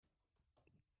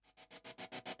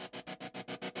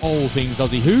All things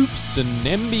Aussie hoops and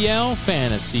NBL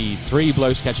fantasy. Three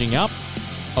blokes catching up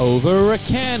over a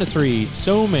can of three.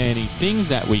 So many things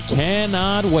that we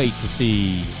cannot wait to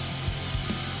see.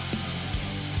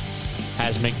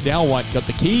 Has McDowell White got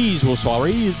the keys? Will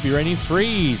Suarez be raining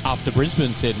threes? After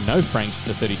Brisbane said no Franks,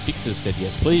 the 36ers said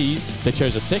yes please. They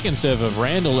chose a second serve of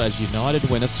Randall as United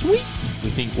win a sweep. We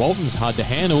think Walton's hard to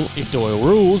handle. If Doyle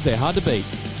rules, they're hard to beat.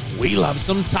 We love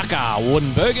some Tucker.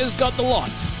 Wardenberger's got the lot.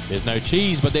 There's no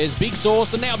cheese, but there's big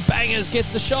sauce, and now Bangers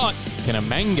gets the shot. Can a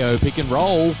mango pick and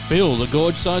roll fill the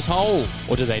gorge-sized hole?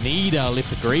 Or do they need a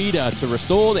lift greeter to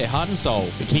restore their heart and soul?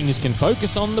 The Kings can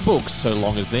focus on the books, so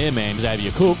long as their man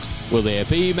Xavier cooks. Will there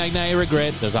be Magnay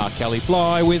regret? Does R. Kelly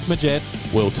fly with Majet?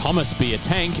 Will Thomas be a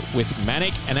tank with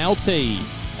Manic and LT?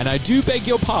 And I do beg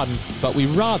your pardon, but we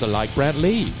rather like Brad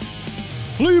Lee.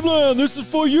 Cleveland, this is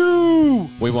for you!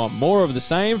 We want more of the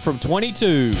same from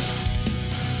 22.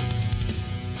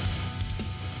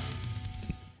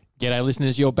 G'day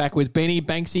listeners, you're back with Benny,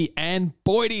 Banksy and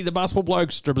Boydie, the basketball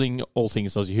blokes, dribbling all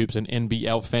things Aussie hoops and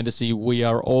NBL fantasy. We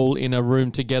are all in a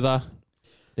room together.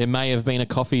 There may have been a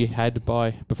coffee had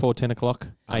by before 10 o'clock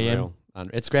a.m.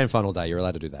 It's grand final day. You're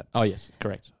allowed to do that. Oh yes,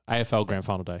 correct. AFL grand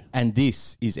final day. And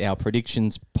this is our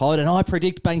predictions pod, and I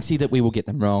predict, Banksy, that we will get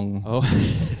them wrong. Oh,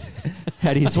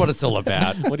 That's what it's all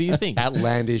about. what do you think?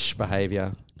 Outlandish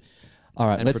behaviour All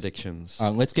right, and let's predictions.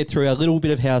 let's get through a little bit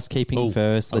of housekeeping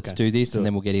first. Let's okay. do this, and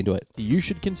then we'll get into it. You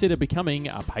should consider becoming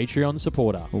a Patreon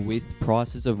supporter. With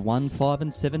prices of $1, $5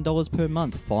 and $7 per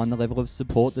month, find the level of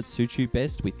support that suits you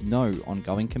best with no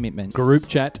ongoing commitment. Group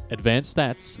chat, advanced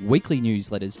stats. Weekly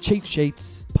newsletters, cheat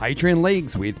sheets. Patreon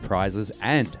leagues with prizes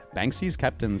and Banksy's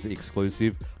Captains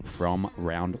exclusive from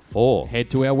round 4. Head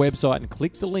to our website and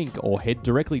click the link, or head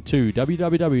directly to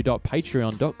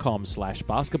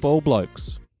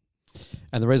www.patreon.com/basketballblokes.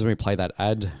 And the reason we play that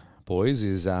ad, boys,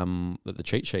 is that the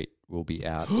cheat sheet will be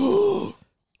out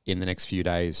in the next few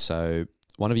days. So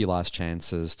one of your last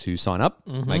chances to sign up.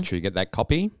 Make sure you get that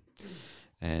copy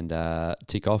and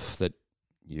tick off that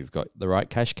you've got the right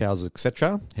cash cows,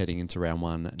 etc. heading into round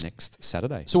 1 next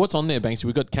Saturday. So what's on there, Banksy?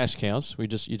 We've got cash cows. You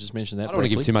just mentioned that. I don't want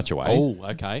to give too much away. Oh,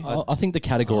 okay. I think the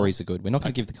categories are good. We're not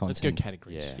going to give the Let's content. go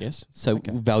categories. Yeah. Yes. So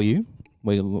value.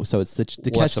 So it's the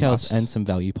Well, cash that's a cows must. and some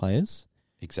value players.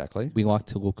 Exactly. We like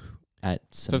to look at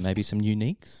maybe some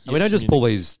uniques. And we don't just pull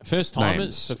these First timers.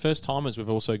 names. For first timers,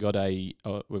 we've also got a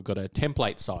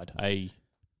template side. It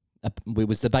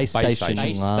was the base Base station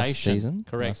station. last station. season.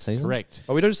 Correct. Last season. Correct.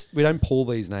 But we don't pull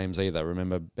these names either.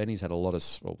 Remember, Benny's had a lot of,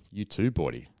 well, you too,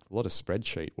 Boydie, a lot of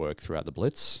spreadsheet work throughout the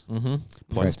Blitz. Mm-hmm.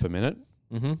 Points Correct. per minute.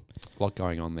 Mm-hmm. A lot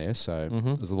going on there. So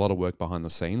Mhm. there's a lot of work behind the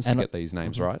scenes And to get these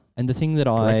names Mhm. right. And the thing that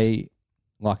I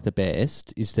like the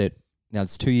best is that now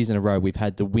it's 2 years in a row we've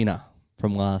had the winner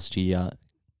from last year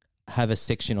have a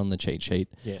section on the cheat sheet.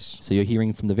 Yes. So you're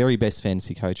hearing from the very best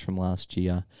fantasy coach from last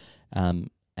year,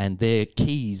 and their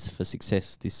keys for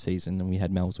success this season. And we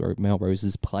had Mel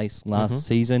Rose's place last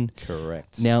season.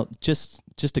 Correct. Now, just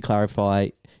to clarify,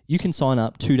 you can sign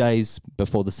up 2 days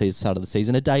before the start of the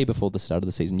season, a day before the start of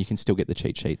the season. You can still get the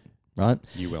cheat sheet, right?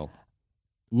 You will.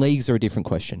 Leagues are a different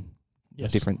question,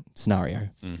 Yes. a different scenario.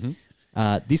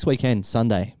 Mm-hmm. This weekend,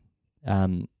 Sunday,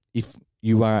 if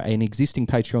you are an existing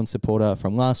Patreon supporter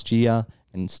from last year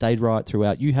and stayed right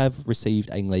throughout, you have received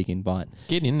a league invite.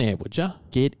 Get in there, would ya?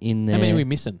 Get in there. How many are we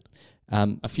missing?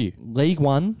 A few. League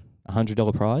One,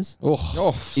 $100 prize. Oh,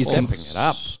 Is stepping com- it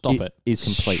up. Stop it. Is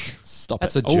complete. Stop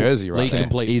That's it. a jersey right league there.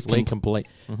 complete. Is League complete.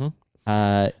 Mm-hmm.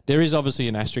 There is obviously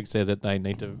an asterisk there that they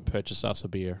need to purchase us a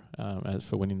beer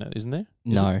for winning that, isn't there?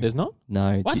 No. There's not?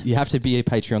 No, What? you have to be a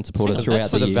Patreon supporter So throughout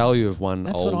that's the For the year. value of one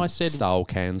That's old what I said. style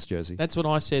cans jersey. That's what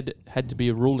I said had to be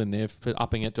a rule in there for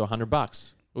upping it to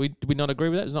 $100. Did we not agree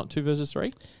with that? It's not 2 versus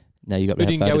 3? No, you got Who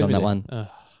to didn't have go voted with on me that then? one.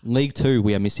 League 2,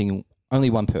 we are missing only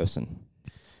one person.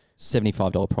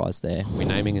 $75 prize there. Are we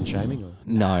naming and shaming? Or?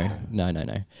 No.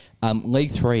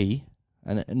 League 3,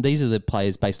 and these are the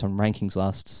players based on rankings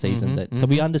last season. So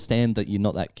we understand that you're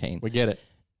not that keen. We get it.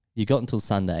 You got until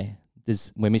Sunday.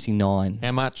 We're missing 9.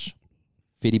 How much?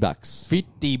 $50.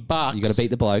 $50. You got to beat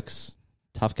the blokes.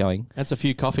 Tough going. That's a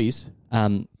few coffees.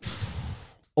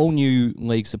 All new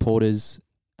league supporters,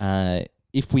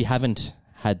 if we haven't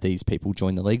had these people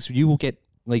join the leagues, you will get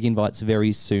league invites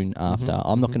very soon after.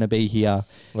 I'm not going to be here.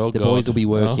 Oh, The God. boys will be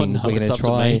working. Oh, no, We're going it's to up to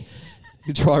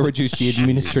try me. reduce the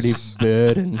administrative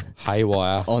burden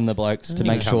Haywire. on the blokes to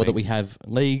make sure that we have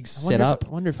leagues set up. I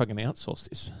wonder if I can outsource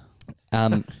this.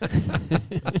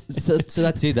 So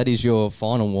that's it. That is your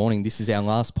final warning. This is our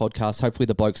last podcast. Hopefully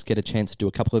the blokes get a chance to do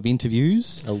a couple of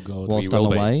interviews Oh, God. whilst we I'm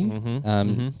will be.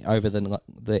 away over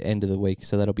the end of the week.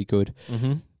 So that'll be good.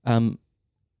 All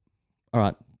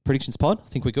right. predictions pod. I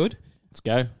think we're good. Let's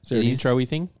go. Is there It an is. intro-y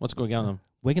thing? What's going on?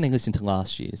 We're going to listen to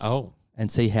last year's Oh, and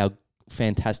see how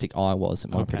fantastic I was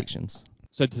at my Okay. predictions.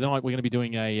 So tonight we're going to be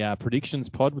doing a predictions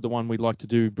pod with the one we'd like to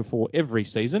do before every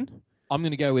season. I'm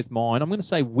going to go with mine. I'm going to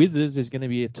say Withers is going to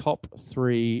be a top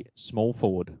 3 small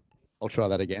forward. I'll try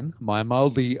that again. My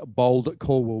mildly bold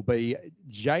call will be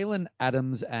Jalen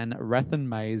Adams and Rathan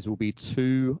Mays will be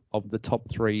 2 of the top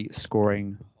 3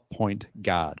 scoring point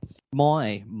guards.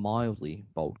 My mildly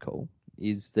bold call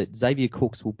is that Xavier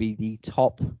Cooks will be the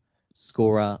top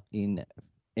scorer in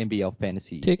NBL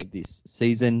fantasy Tick. this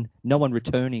season. No one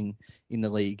returning in the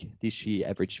league this year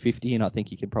averaged 50, and I think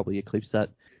he can probably eclipse that.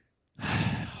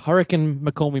 I reckon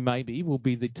McCormy maybe will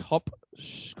be the top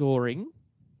scoring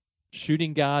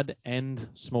shooting guard and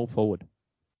small forward.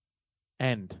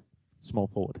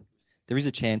 There is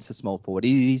a chance for small forward.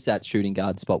 It is that shooting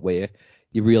guard spot where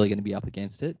you're really going to be up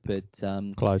against it. But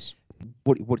close.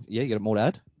 yeah, you got more to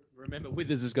add? Remember,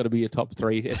 Withers has got to be a top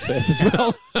 3 SPF as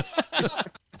well.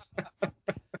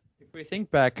 If we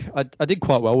think back, I did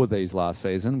quite well with these last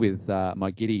season with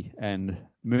my Giddy and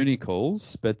Mooney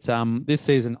calls, but this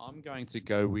season I'm going to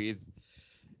go with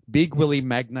Big Willie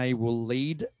Magnay will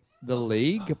lead the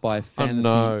league by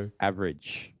fantasy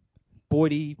average.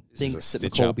 Boydie This is thinks a that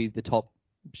stitch McCall will up. be the top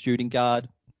shooting guard.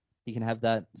 He can have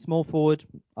that. Small forward,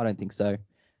 I don't think so.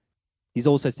 He's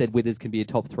also said Withers can be a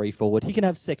top 3 forward. He can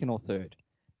have second or third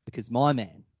because my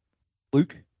man,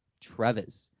 Luke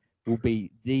Travers, will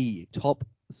be the top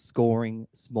scoring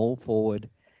small forward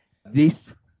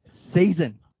this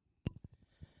season.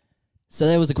 So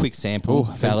there was a quick sample,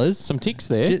 fellas. Some ticks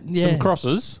there. Yeah. Some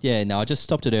crosses. Yeah, no, I just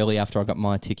stopped it early after I got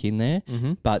my tick in there.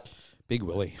 Mm-hmm. But Big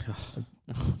Willie.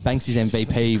 Banksy's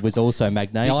MVP was also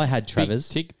Magnay. I had Travers.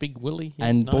 Big tick, Big Willie. Yeah,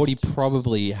 And nice. Bordy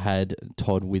probably had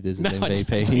Todd Withers as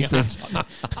MVP.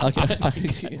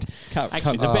 Actually,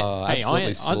 the Absolutely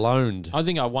I sloned. I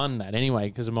think I won that anyway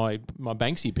because of my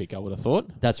Banksy pick, I would have thought.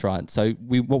 That's right. So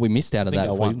what we missed out of think that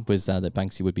I won. was that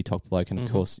Banksy would be top bloke, and of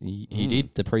course he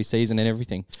did the preseason and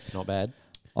everything. Not bad.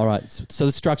 All right. So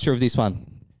the structure of this one,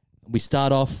 we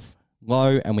start off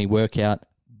low and we work out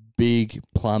big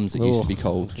plums. It used to be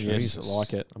called. Yes, Jesus. I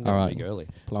like it. I'm going All right. big early.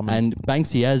 Plumbing. And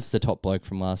Banksy as the top bloke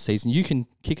from last season. You can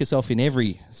kick us off in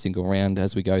every single round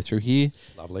as we go through here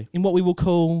Lovely. in what we will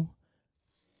call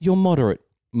your moderate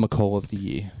McCall of the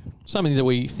year. Something that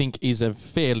we think is a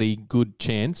fairly good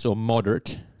chance or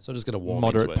moderate So I'm just going to warm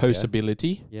moderate into it,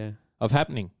 possibility Yeah. of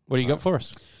happening. What do you got for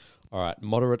us? All right.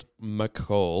 Moderate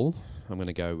McCall. I'm going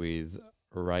to go with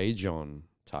Ray John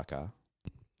Tucker.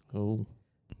 Oh,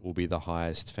 Will be the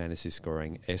highest fantasy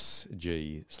scoring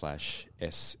SG/SF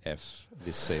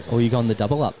this season. Or you gone the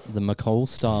double up, the McCall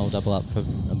style double up for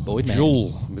Boyd man.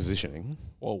 Dual positioning.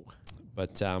 whoa,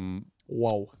 But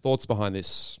whoa. thoughts behind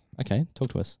this. Okay, talk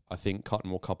to us. I think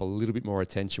Cotton will cop a little bit more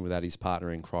attention without his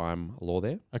partner in crime, Law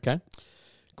there. Okay.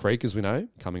 Creek, as we know,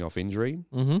 coming off injury.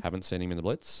 Mm-hmm. Haven't seen him in the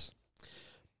blitz.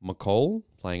 McCall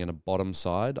playing on a bottom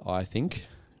side, I think,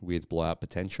 with blowout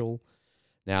potential.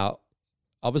 Now,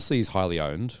 obviously he's highly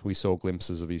owned. We saw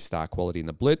glimpses of his star quality in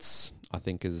the blitz. I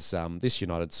think as this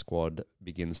United squad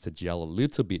begins to gel a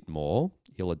little bit more,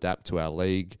 he'll adapt to our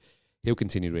league. He'll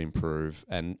continue to improve.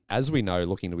 And as we know,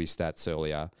 looking to his stats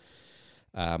earlier,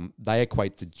 they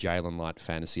equate to Jalen Light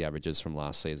fantasy averages from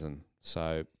last season.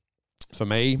 So for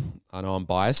me, I know I'm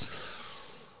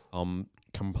biased. I'm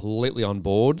completely on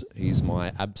board. He's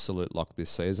my absolute lock this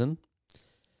season.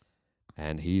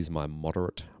 And he's my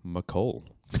moderate McCall.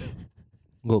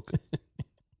 Look,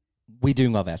 we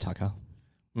do love our Tucker.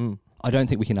 Mm. I don't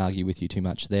think we can argue with you too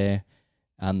much there.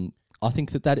 I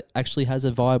think that actually has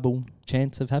a viable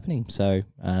chance of happening. So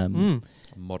Mm.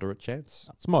 Moderate chance.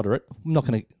 It's moderate. I'm not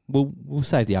going to. We'll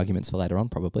save the arguments for later on,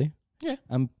 probably. Yeah.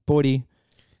 Boydie,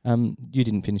 you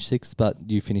didn't finish sixth, but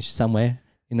you finished somewhere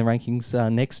in the rankings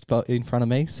next, but in front of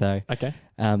me. So Okay.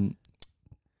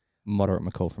 moderate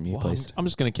McCall from you, Well, please. I'm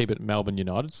just going to keep it Melbourne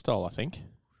United style, I think.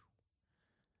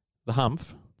 The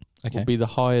Humph Okay. will be the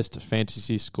highest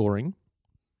fantasy scoring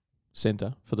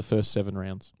centre for the first 7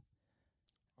 rounds.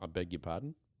 I beg your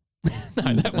pardon.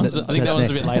 No, that one's. I think that one's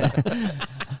a bit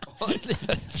That's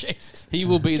later. Jesus. He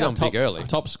will be the Going big early.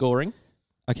 top scoring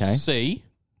Okay. C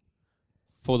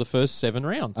for the first 7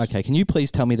 rounds. Okay. Can you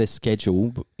please tell me the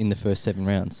schedule in the first 7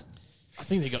 rounds? I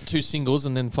think they got 2 singles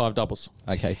and then 5 doubles.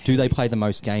 Okay. Do they play the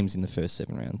most games in the first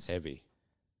 7 rounds? Heavy.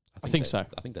 I think they- so.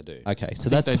 I think they do. Okay. So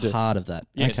think that's they do. part of that.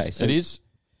 Yes, okay. So it is.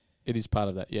 It is part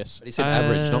of that. Yes. But he said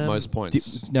average, not most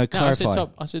points. No, No, I clarify. said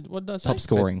top. I said what did I say? Top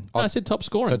scoring. No, I said top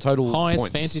scoring. So total highest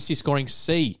points. fantasy scoring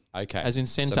C, Okay. as in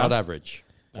So centre. not average.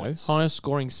 No, Points. highest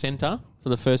scoring centre for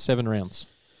the first 7 rounds.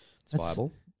 It's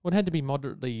viable. Well, it had to be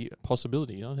moderately a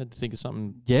possibility. I had to think of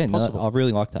something. Yeah, no, possible. I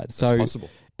really like that. That's So possible.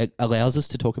 it allows us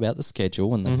to talk about the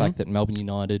schedule and the Mhm. fact that Melbourne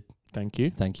United. Thank you.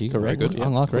 Thank you. Correct. Very good. Yeah, I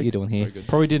like what correct. you're doing here. Very good.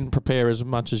 Probably didn't prepare as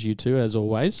much as you two, as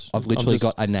always. I've literally I'm just-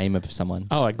 got a name of someone.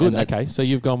 Oh, good. And that- Okay, so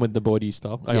you've gone with the Boydie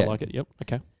style. I Yeah. like it. Yep.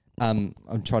 Okay. I'm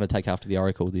trying to take after the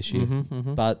Oracle this year,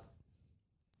 Mhm. but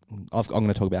I'm going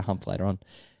to talk about Humph later on.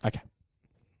 Okay.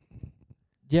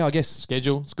 Yeah, I guess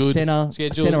Schedule. It's good. center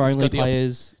Schedule, center it's only got the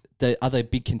players. The other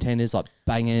big contenders like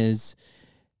Bangers,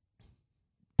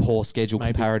 poor schedule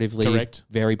Maybe. comparatively. Correct.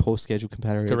 Very poor schedule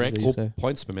comparatively. Correct. Well, So.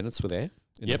 points per minutes were there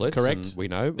in Yep, the blitz. correct. And we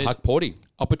know There's- Huck Porty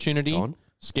Opportunity. gone.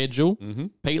 Schedule. Mm-hmm.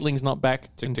 Peatling's not back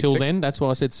Tick, tick, until tick. then. That's why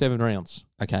I said 7 rounds.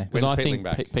 Okay. When's Because I Peatling think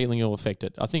back? Peatling will affect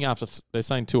it. I think after they're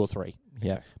saying 2 or 3.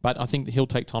 Yeah. But I think he'll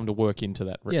take time to work into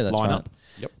that Yeah, that's lineup. right.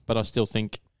 Yep. But I still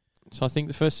think. So I think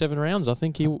the first 7 rounds, I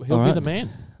think he'll All be right. the man.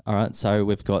 All right. So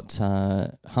we've got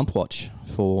Hump Watch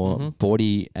for Mhm.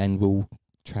 Bordy, and we'll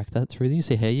track that through this.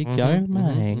 So here you go, Mhm,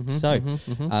 mate. mhm, So mhm,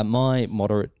 mhm. my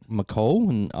moderate McCall,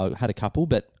 and I had a couple,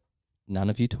 but none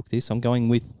of you took this. I'm going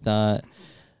with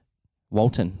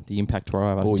Walton, the impact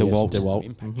driver. Oh, yes, DeWalt, DeWalt.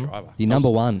 Impact Mhm. driver. the number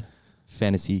 1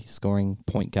 fantasy scoring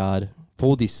point guard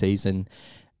for this season.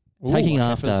 Ooh, taking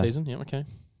okay, for the after- season. Yeah. Okay.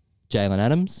 Jalen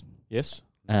Adams, Yes.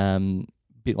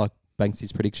 bit like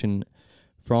Banksy's prediction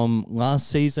from last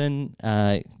season.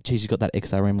 Geez, you got that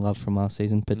XRM love from last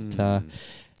season, but Mm.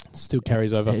 Still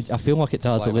carries over. I feel like it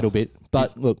does a Flavour. little bit.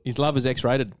 But look, His love is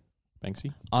X-rated.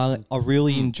 Banksy. I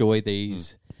really enjoy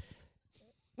these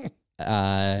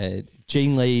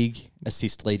Gene League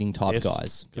assist leading type Yes.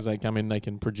 guys. Because they come in, they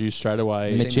can produce straight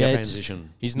away. He's in Majed,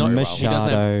 transition. He's not.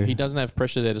 Machado. He doesn't have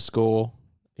pressure there to score.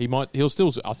 He'll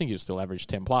still. I think he'll still average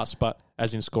 10 plus, but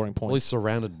as in scoring Well, he's points,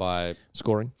 surrounded by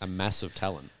scoring. a massive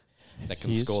talent that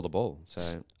can He is. score the ball.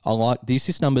 So I like the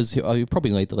assist numbers. You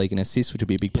probably lead the league in assists, which would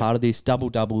be a big part of this. Double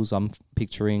doubles, I'm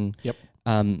picturing. Yep.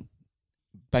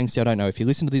 Banksy, I don't know if you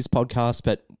listen to this podcast,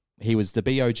 but he was the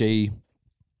BOG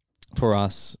for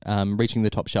us, reaching the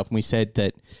top shelf, and we said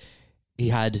that he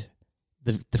had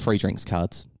the free drinks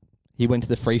cards. He went to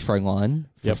the free throw line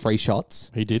for Yep. free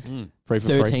shots He did free for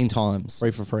free. 13 times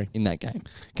Free for free. in that game.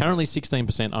 Currently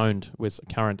 16% owned with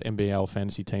current NBL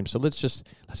fantasy teams. So let's just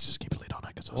keep a lid on it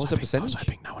because I What was was the hoping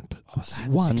percentage? no one. But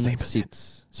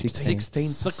 16.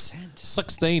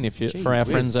 16 if you Gee for our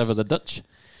whiz. friends over the Dutch.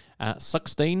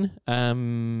 16.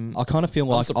 I kind of feel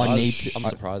like I need to. I'm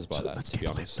surprised by So that, let's to keep be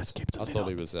the lid. honest. Let's keep the I lid thought on.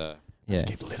 he was yeah. Let's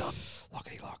keep the lid on.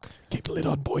 lockety lock. Keep the lid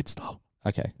on Boyd style.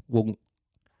 Okay. Well,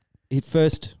 his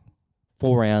first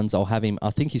 4 rounds, I'll have him.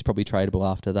 I think he's probably tradable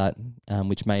after that,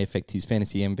 which may affect his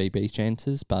fantasy MVP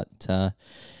chances. But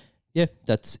yeah,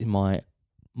 that's in my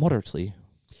moderately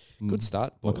Good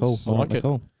start, boys. McCall. I like it.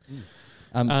 McCall.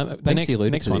 The Banksy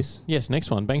alluded next to one. this. Yes, next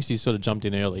one. Banksy sort of jumped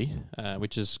in early,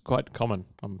 which is quite common,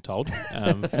 I'm told,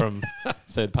 from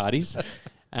third parties.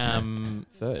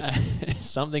 Third.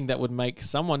 Something that would make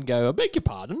someone go, I beg your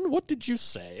pardon, what did you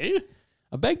say?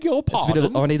 I beg your It's a pardon. bit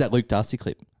of, I need that Luke Darcy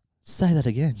clip. Say that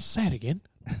again. Say it again.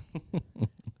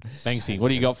 Banksy, what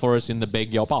do you got for us in the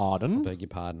beg your pardon? Beg your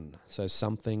pardon. So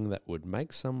something that would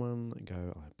make someone go,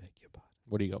 I beg your pardon.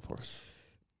 What do you got for us?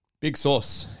 Big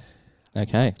Sauce.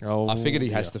 Okay. Oh, I figured he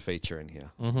has to feature in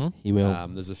here. Mm-hmm. He will.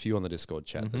 There's a few on the Discord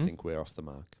chat that Mhm. think we're off the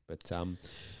mark, but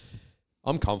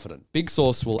I'm confident. Big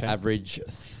Sauce will Okay. average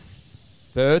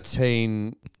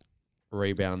 13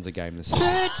 rebounds a game this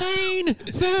season.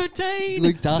 13!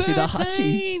 Luke Darcy, the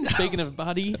Hutchie. Speaking of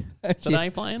Buddy, today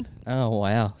playing? Oh,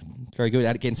 wow. Very good.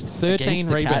 Against 13 against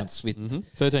the rebounds. Cats with, Mm-hmm.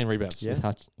 13 rebounds. with,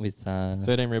 Hutch, with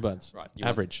 13 rebounds. Right.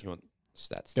 Average. You want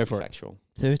stats? Go to be for it. factual.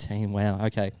 13. Wow.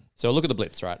 Okay. So look at the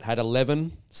Blitz, right? Had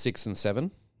 11, 6, and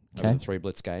 7 over Okay. the 3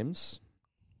 Blitz games.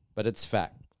 But it's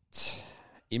fact.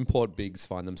 Import bigs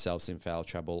find themselves in foul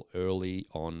trouble early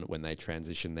on when they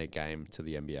transition their game to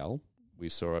the NBL. We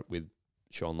saw it with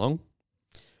Sean Long.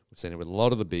 We've seen it with a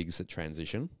lot of the bigs that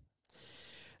transition.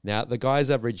 Now, the guys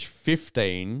average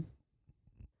 15,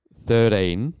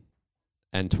 13,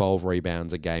 and 12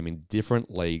 rebounds a game in different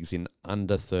leagues in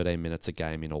under 13 minutes a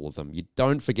game in all of them. You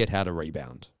don't forget how to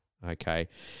rebound, okay?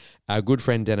 Our good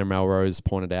friend Denham Melrose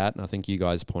pointed out, and I think you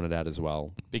guys pointed out as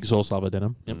well, Big sauce lover,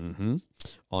 Denham. Yep.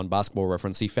 on Basketball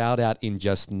Reference, he fouled out in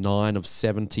just 9 of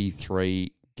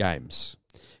 73 games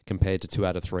compared to 2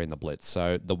 out of 3 in the Blitz.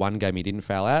 So the one game he didn't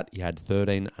foul out, he had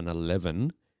 13 and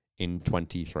 11 in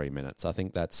 23 minutes. I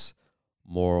think that's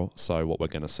more so what we're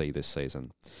going to see this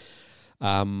season.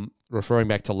 Referring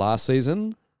back to last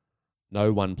season,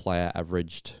 no one player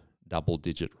averaged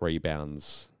double-digit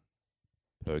rebounds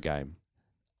per game.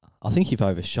 I think you've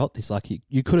overshot this. Like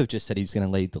you could have just said he's going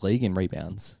to lead the league in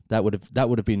rebounds. That would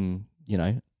have been,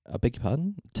 I beg your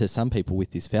pardon, to some people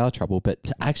with this foul trouble, but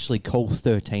to actually call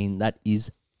 13, that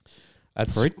is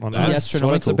That's Pretty what it's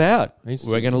astronomical. about. He's-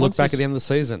 We're going to look once back he's- at the end of the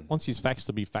season. Wants his facts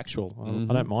to be factual. Mhm.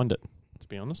 I don't mind it, to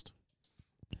be honest.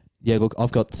 Yeah, look,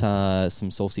 I've got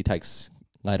some saucy takes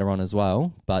later on as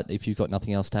well, but if you've got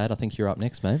nothing else to add, I think you're up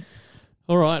next, mate.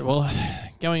 All right, well,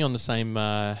 going on the same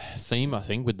theme, I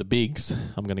think, with the bigs,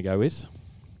 I'm going to go with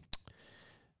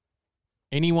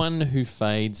anyone who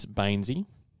fades Bainesy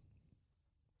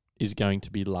is going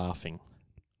to be laughing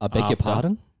I beg your After.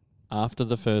 pardon? after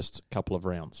the first couple of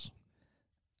rounds.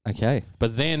 Okay.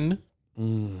 But then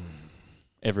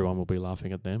everyone will be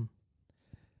laughing at them.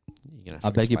 You're gonna have I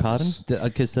to beg your explain pardon? this.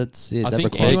 Because that's I that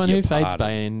think requires... anyone who your fades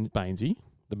pardon. Bainesy,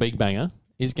 the big banger,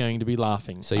 is going to be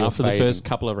laughing So you're after the fading- first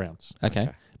couple of rounds. Okay.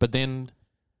 Okay. But then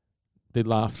the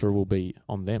laughter will be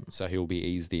on them. So he'll be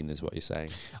eased in, is what you're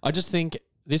saying. I just think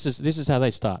this is how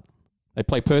they start. They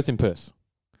play Perth in Perth.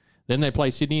 Then they play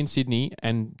Sydney in Sydney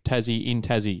and Tassie in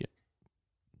Tassie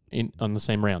on the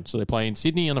same round. So they play in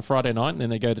Sydney on a Friday night and then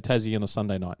they go to Tassie on a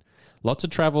Sunday night. Lots of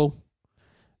travel.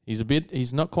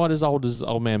 He's not quite as old as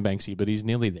old man Banksy, but he's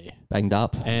nearly there. Banged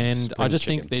up. And I Spring just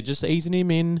chicken. think they're just easing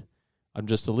him in. I'm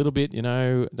just a little bit,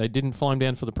 they didn't fly him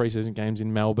down for the preseason games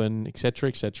in Melbourne, etc.,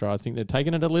 etc. I think they're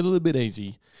taking it a little bit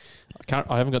easy.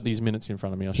 I haven't got these minutes in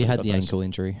front of me. I He should have had got the those. ankle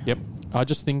injury. Yep. I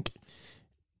just think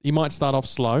he might start off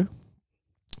slow,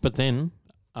 but then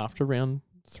after round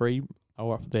 3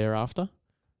 or thereafter,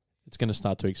 it's going to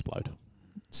start to explode.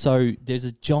 So there's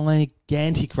a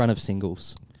gigantic run of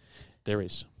singles. There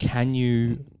is.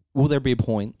 Will there be a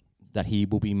point that he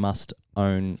will be must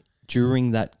own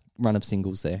during that run of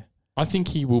singles there? I think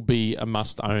he will be a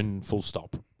must-own full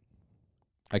stop.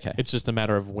 Okay. It's just a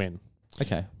matter of when.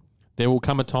 Okay. There will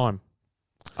come a time.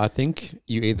 I think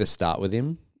you either start with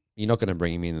him. You're not going to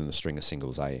bring him in the string of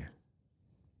singles, are you?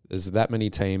 There's that many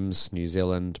teams, New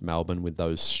Zealand, Melbourne, with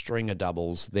those string of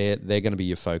doubles. They're going to be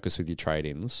your focus with your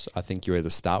trade-ins. I think you either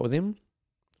start with him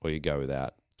or you go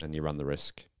without and you run the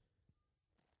risk.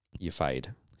 You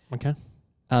fade. Okay.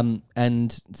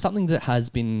 And something that has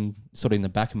been sort of in the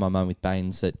back of my mind with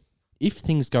Baines, that if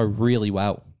things go really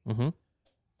well, Mm-hmm.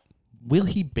 will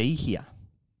he be here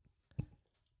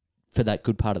for that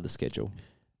good part of the schedule?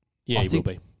 Yeah, I he will think-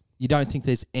 be. You don't think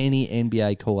there's any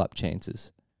NBA call-up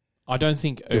chances? I don't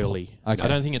think early. Okay. I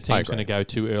don't think a team's agree. going to go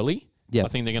too early. Yeah. I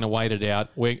think they're going to wait it out.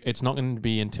 It's not going to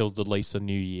be until at least the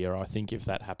new year, I think, if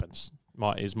that happens.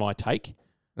 Is my take.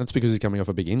 That's because he's coming off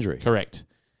a big injury. Correct.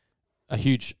 A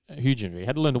huge injury. He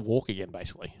had to learn to walk again,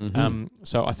 basically. Mhm.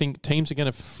 So I think teams are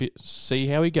going to see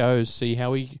how he goes, see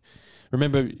how he...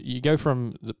 Remember, you go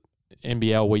from the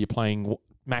NBL where you're playing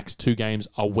max 2 games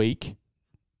a week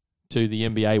to the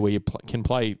NBA where you can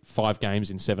play 5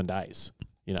 games in 7 days.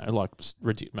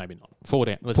 Maybe not. 4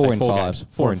 down. Let's say 4 games.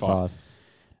 4 and 5.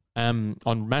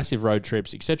 On massive road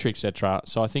trips, etc., etc.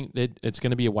 So I think that it's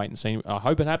going to be a wait and see. I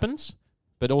hope it happens,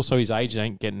 but also his age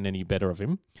ain't getting any better of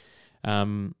him.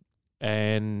 So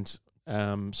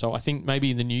I think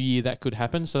maybe in the new year that could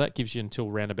happen. So that gives you until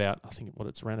around about 10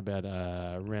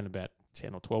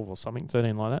 or 12 or something,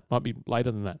 13 like that. Might be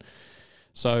later than that.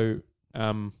 So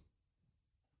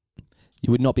You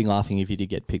would not be laughing if you did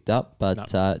get picked up, but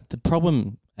the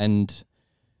problem and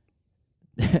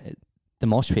the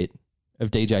mosh pit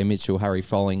of DJ Mitchell, Harry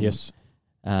Folling, yes,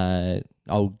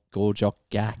 old Gorjok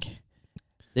Gak,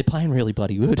 they're playing really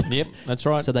bloody good. yep, that's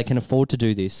right. So they can afford to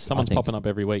do this. Someone's I think. popping up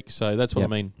every week, so that's what Yep.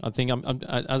 I mean. I think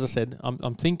as I said,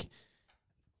 I'm think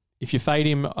if you fade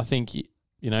him, I think you're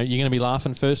going to be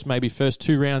laughing maybe first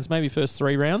 2 rounds, maybe first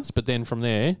 3 rounds, but then from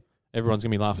there, everyone's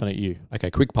going to be laughing at you. Okay,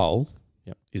 quick poll.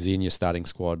 Yep. Is he in your starting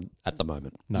squad at the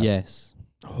moment? No. Yes.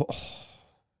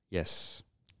 Yes.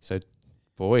 So,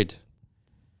 Boyd.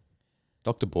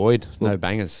 Dr. Boyd, no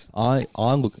bangers. I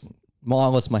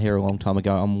lost my hair a long time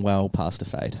ago. I'm well past a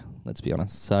fade, let's be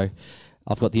honest. So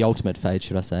I've got the ultimate fade,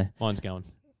 should I say. Mine's going.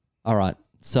 All right.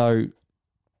 So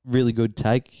really good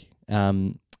take.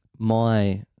 I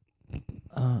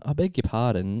beg your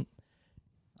pardon.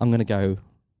 I'm going to go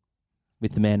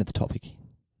with the man at the topic.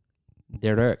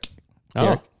 Derek.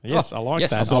 Oh, yes, I like yes.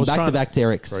 that. I've gone back-to-back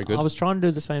Derek's. Very good. I was trying to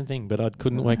do the same thing, but I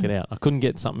couldn't work it out. I couldn't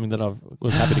get something that I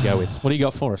was happy to go with. What do you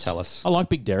got for us? Tell us. I like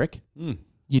Big Derek.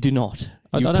 You do not.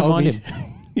 I You've don't told mind me-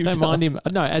 him. you've Don't told- mind him.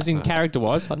 No, as in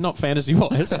character-wise, not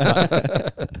fantasy-wise.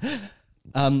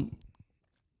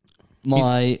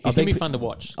 My He's going to be fun to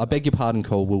watch. I beg your pardon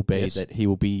call will be Yes. that he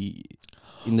will be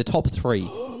in the top 3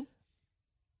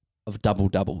 of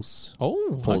double-doubles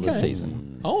Oh, for the okay.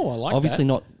 season. Oh, I like Obviously that.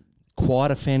 not quite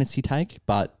a fantasy take,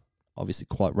 but obviously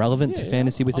quite relevant to Yeah,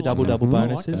 fantasy with I the like double-double that. I like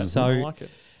bonuses. that. So I like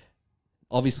it.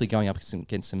 obviously going up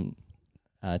against some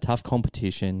tough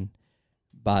competition,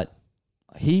 but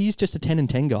he's just a 10 and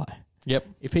 10 guy. Yep.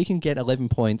 If he can get 11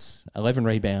 points, 11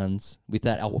 rebounds with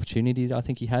that opportunity that I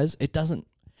think he has, it doesn't.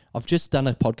 I've just done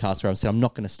a podcast where I've said I'm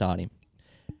not going to start him.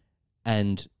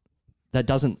 And that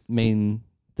doesn't mean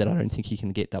that I don't think he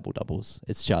can get double-doubles.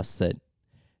 It's just that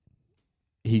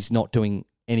he's not doing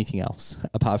anything else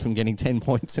apart from getting 10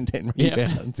 points and 10 Yep.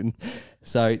 rebounds. And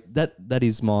so that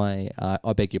is my,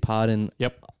 I beg your pardon.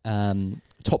 Yep.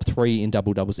 Top 3 in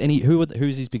double-doubles.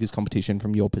 Who's his biggest competition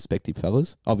from your perspective,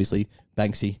 fellas? Obviously,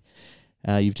 Banksy.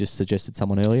 You've just suggested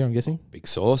someone earlier, I'm guessing. Big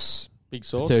Sauce, Big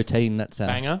Sauce. 13, that's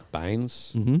Banger.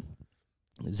 Baines. Mm-hmm.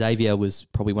 Xavier was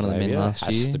probably one of the men last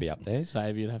has year. to be up there.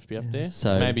 Xavier would have to be up there.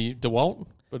 So- maybe DeWalt,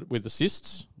 but with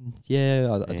assists.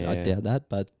 Yeah, I Yeah. doubt that.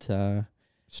 But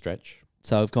Stretch.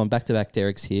 so I've gone back-to-back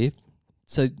Derek's here.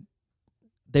 So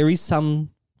there is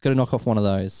some got to knock off one of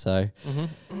those. So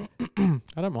I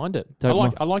don't mind it.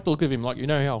 Don't I like the look of him. Like, you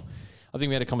know how I think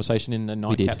we had a conversation in the did.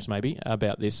 nightcaps maybe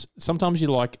about this. Sometimes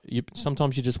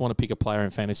sometimes you just want to pick a player in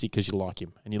fantasy because you like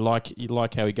him and you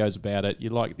like how he goes about it. You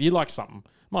like something.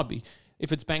 Might be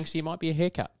if it's Banksy, it might be a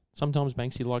haircut. Sometimes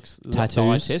Banksy likes the eye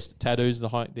Tattoos. test, tattoos, the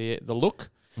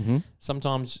look. mm-hmm.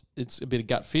 Sometimes it's a bit of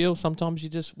gut feel. Sometimes you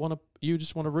just want to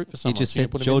root for You someone. just so you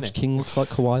said put him in George there. King looks like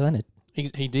Kawhi Leonard.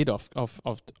 He did off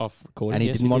recording, And he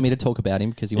yes, didn't want did. me to talk about him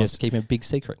because he wants Yes. to keep him a big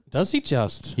secret. Does he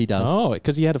just? He does. Oh,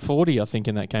 because he had a 40, I think,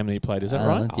 in that game that he played. Is that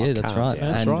right? Yeah, Oh, that's calm right. down.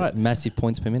 That's and right. massive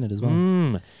points per minute as well.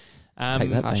 Take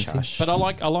that, Hush, Banksy. hush. But I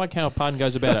like how Pardon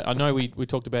goes about it. I know we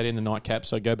talked about it in the nightcap,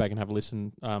 so go back and have a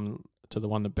listen to the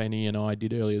one that Benny and I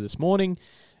did earlier this morning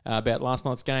about last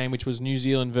night's game, which was New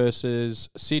Zealand versus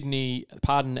Sydney.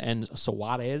 Pardon and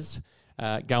Suarez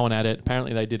going at it.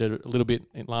 Apparently they did it a little bit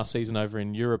last season over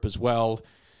in Europe as well.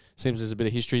 Seems there's a bit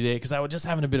of history there because they were just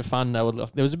having a bit of fun.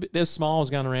 There's smiles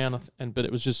going around, but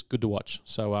it was just good to watch.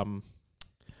 So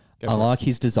I like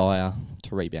his desire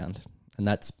to rebound, and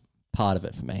that's part of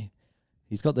it for me.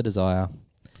 He's got the desire.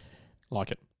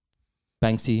 like it.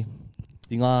 Banksy,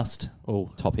 the last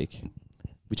topic,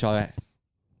 which I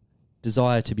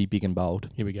desire to be big and bold,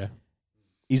 Here we go.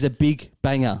 is a big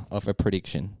banger of a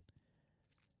prediction.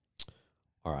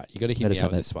 All right, you got to hear Let me us out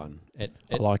have with it. this one.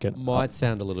 I like it. Might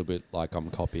sound a little bit like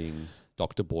I'm copying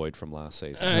Dr. Boyd from last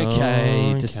season.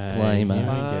 Okay, disclaimer. Here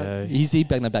we go. Is he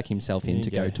going to back himself in Here to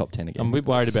you go go. top 10 again? I'm a bit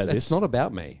worried about this. It's not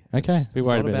about me. Okay. It's Be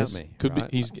worried not about about this. me. Could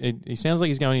right? be. He sounds like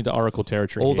he's going into Oracle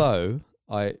territory. here. Although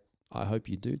I hope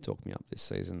you do talk me up this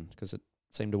season because it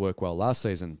seemed to work well last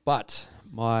season. But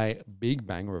my big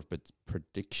banger of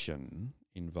prediction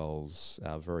involves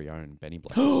our very own Benny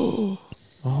Blake. oh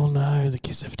no, the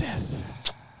kiss of death.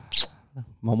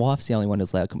 My wife's the only one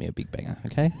that's allowed to call me a big banger,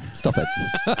 okay? Stop it.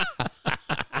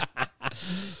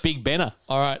 Big Benner.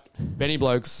 All right, Benny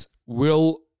Blokes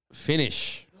will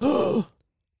finish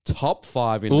top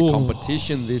 5 in the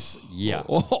competition this year.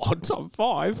 Oh, top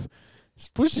 5. It's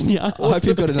pushing you. I hope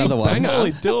you've got another one.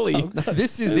 Holy dooly.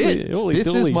 This is it. Holy This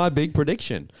is dooly. my big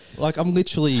prediction. Like, I'm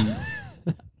literally...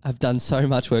 I've done so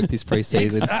much work this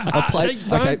preseason. I played...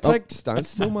 Don't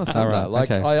steal my thunder. All right,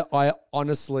 Like okay. I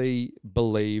honestly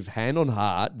believe, hand on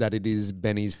heart, that it is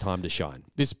Benny's time to shine.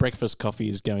 This breakfast coffee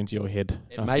is going to your head.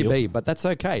 It may be, but that's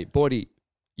okay. Boydie,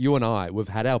 you and I, we've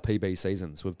had our PB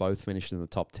seasons. We've both finished in the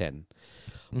top 10.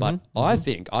 But I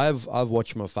think I've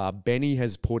watched from afar. Benny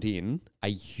has put in a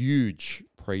huge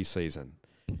preseason.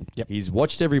 Yep. He's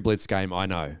watched every Blitz game, I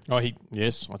know. Oh, I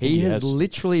think He has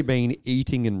literally been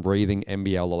eating and breathing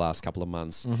NBL the last couple of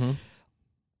months.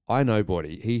 I know,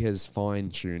 Boydie. He has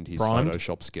fine-tuned his Primed?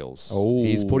 Photoshop skills. Oh,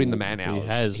 He's put in the man he hours.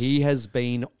 has. He has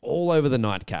been all over the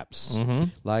nightcaps.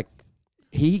 Like,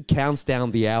 he counts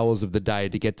down the hours of the day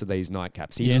to get to these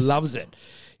nightcaps. He Yes. loves it.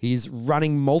 He's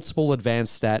running multiple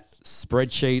advanced stat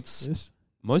spreadsheets. Yes.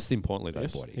 Most importantly, though,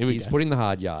 Yes. Boydie, Here we he's go. put in the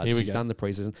hard yards. Here we He's go. done the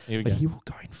preseason. Here we But go. he will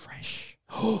go in fresh.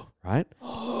 Right?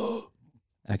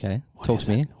 Okay, talk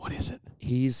to me. What is it?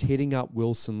 He's hitting up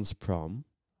Wilson's prom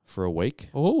for a week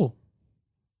Oh.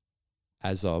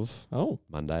 as of Oh.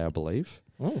 Monday, I believe.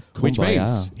 Oh. Which Kumbaya.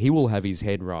 means he will have his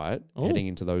head right Oh. heading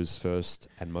into those first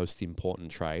and most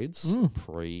important trades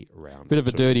pre-round. Bit of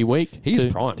a 2. dirty week. He's to,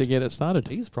 primed. to get it started.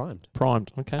 He's primed.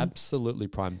 Primed. Okay. Absolutely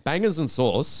primed. Bangers and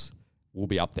sauce will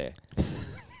be up there.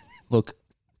 Look,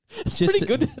 It's pretty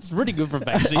good. It's pretty good for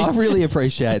Banksy. I really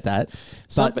appreciate that.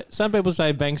 But Some people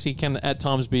say Banksy can at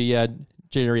times be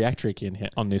geriatric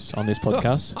on this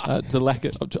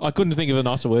podcast. I couldn't think of a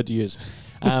nicer word to use,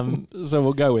 so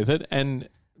we'll go with it.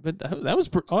 But that was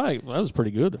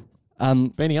pretty good,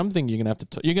 Benny. I'm thinking you're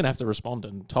gonna have to respond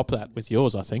and top that with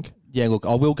yours. I think. yeah, look,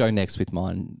 I will go next with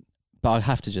mine, but I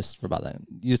have to just rebut that.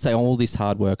 You say all this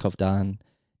hard work I've done,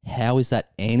 how is that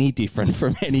any different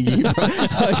from any year?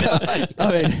 I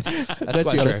mean, let's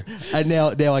quite be honest. And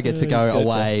now I get to go Gotcha.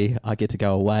 away. I get to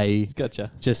go away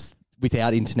Gotcha. just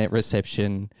without internet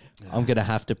reception. I'm going to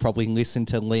have to probably listen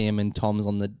to Liam and Tom's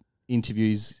on the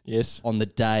interviews Yes. on the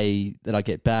day that I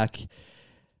get back.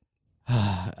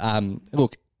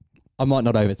 Look, I might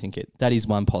not overthink it. That is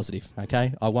one positive,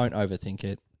 okay? I won't overthink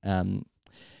it. And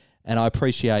I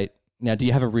appreciate... Now, do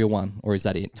you have a real one, or is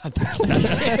that it?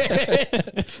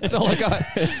 That's all I got.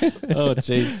 Oh,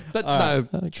 jeez. But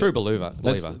no, true believer.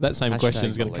 That same Hashtag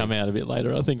question's going to believe. come out a bit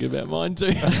later, I think, about mine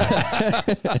too.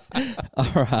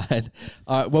 All right.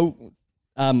 Well,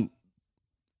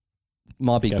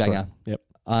 my big go for banger. Yep.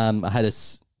 I had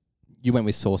you went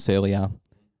with Sauce earlier,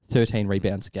 13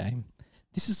 rebounds a game.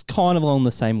 This is kind of along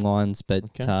the same lines, but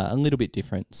Okay. a little bit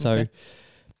different. So Okay.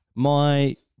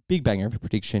 my big banger of a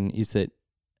prediction is that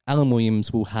Alan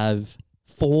Williams will have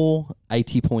 4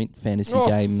 80-point fantasy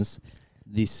games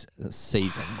this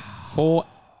season.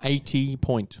 480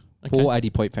 point. Okay. 4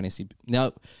 80-point fantasy.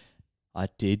 Now, I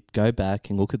did go back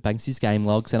and look at Banksy's game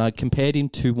logs, and I compared him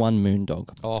to one Moondog.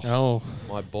 Oh, Oh,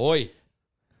 my boy.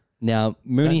 Now,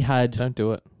 Mooney Don't- had don't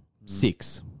do it.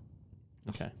 6.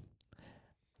 Okay.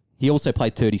 He also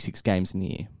played 36 games in the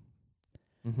year.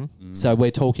 Mm-hmm. So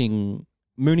we're talking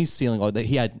Mooney's ceiling. Like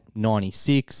he had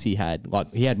 96. He had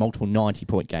multiple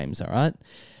 90-point games. All right.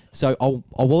 So I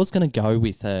was going to go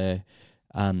with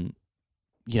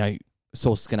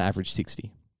Sauce is going to average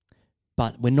 60,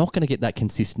 but we're not going to get that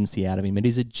consistency out of him. It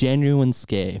is a genuine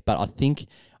scare, but I think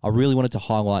I really wanted to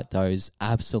highlight those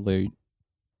absolute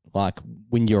like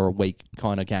win you're a week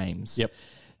kind of games. Yep.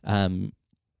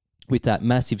 With that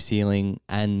massive ceiling,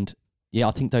 and yeah,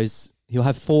 I think he'll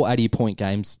have 4 80-point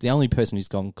games. The only person who's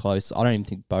gone close, I don't even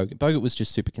think Bogut was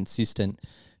just super consistent.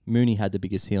 Mooney had the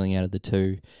biggest ceiling out of the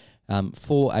two. 4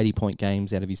 80-point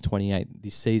games out of his 28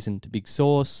 this season to Big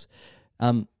Sauce.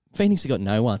 Phoenix have got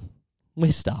no one.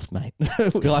 We're stuffed, mate.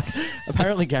 Like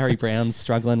apparently Gary Brown's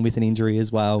struggling with an injury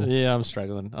as well. Yeah, I'm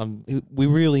struggling. We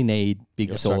really need Big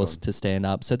You're Sauce struggling. to stand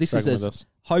up. So this Struggling is with as us.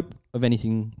 hope of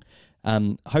anything.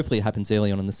 Hopefully it happens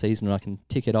early on in the season and I can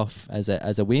tick it off as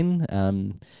a win.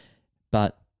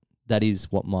 But that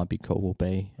is what my big call will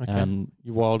be. Okay. Do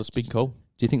Your wildest big call.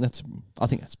 you think that's? I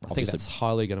think that's. I think obviously- that's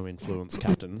highly going to influence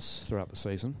captains throughout the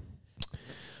season.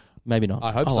 maybe not.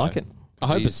 I hope I so. like it. I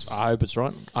hope He's- it's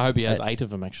right. I hope he has Uh, 8 of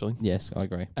them actually. Yes, I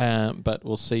agree. But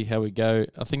we'll see how we go.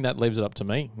 I think that leaves it up to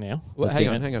me now. Well, Let's hang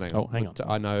hear on, it. hang on. Oh, hang on. But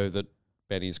I know that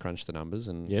Benny's crunched the numbers,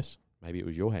 and Yes. maybe it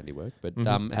was your handiwork. But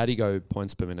Mhm. how do you go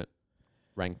points per minute,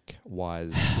 rank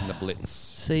wise in the blitz?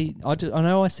 See, I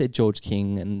know I said George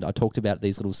King and I talked about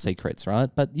these little secrets, right?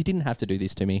 But you didn't have to do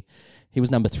this to me. He was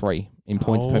number 3 in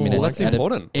points per Oh, minute. Well, that's out of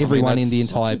important. Everyone in the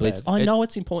that's entire not too blitz. bad. I know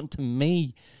it's important to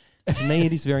me. To me,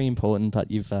 it is very important,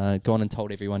 but you've gone and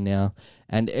told everyone now.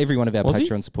 And every one of our Was he?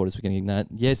 Patreon supporters were getting that.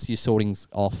 Yes, your sorting's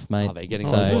off, mate. Oh, they're getting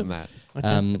So, more than that.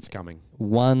 Okay. It's coming.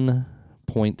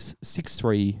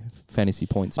 1.63 fantasy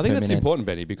points I think per that's minute. important,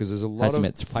 Benny, because there's a lot Has him of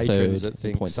at patrons third that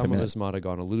think points per some of minute. us might have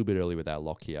gone a little bit early with our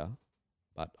lock here,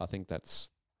 but I think that's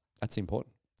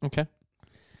important. Okay.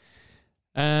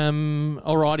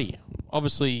 Alrighty.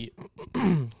 Obviously,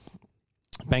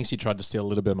 Banksy tried to steal a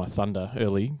little bit of my thunder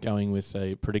early, going with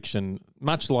a prediction,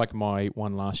 much like my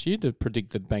one last year, to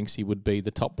predict that Banksy would be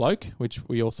the top bloke, which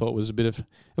we all thought was it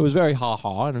was very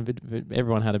ha-ha, and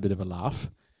everyone had a bit of a laugh.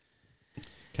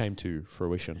 Came to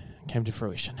fruition. Came to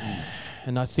fruition.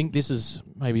 And I think this has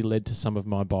maybe led to some of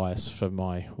my bias for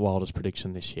my wildest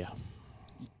prediction this year.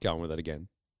 Going with it again.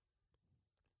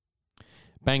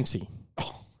 Banksy,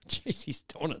 Jeez, he's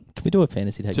done it. Can we do a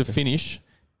fantasy take? to finish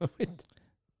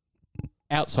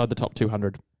outside the top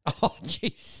 200. Oh,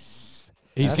 jeez.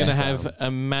 He's That's going to have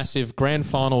a massive grand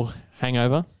final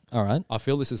hangover. All right. I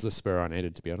feel this is the spur I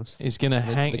needed, to be honest. He's going to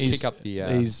hang. The he's, kick up the.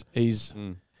 he's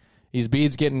Mm. his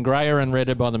beard's getting grayer and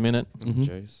redder by the minute. Mhm.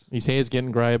 Jeez. His hair's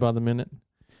getting grayer by the minute.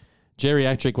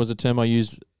 Geriatric was a term I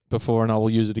used before, and I will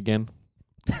use it again.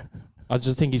 I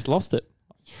just think he's lost it.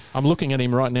 I'm looking at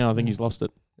him right now. I think he's lost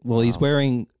it. Well, he's Wow.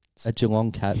 wearing a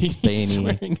Geelong Cats He's beanie.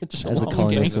 wearing a as a Geelong kind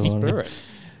Getting of beanie. the Geelong. spirit.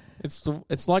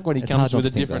 It's like when he It's comes hard not with a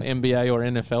to think different that. NBA or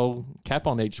NFL cap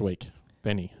on each week.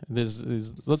 Benny, there's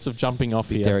lots of jumping off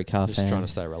Big here. Derek Carr Just fan. trying to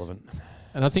stay relevant.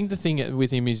 And I think the thing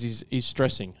with him is he's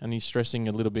stressing, and he's stressing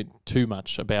a little bit too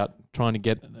much about trying to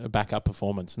get a backup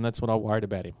performance, and that's what I'm worried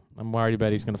about him. I'm worried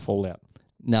about he's going to fall out.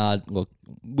 Nah, look,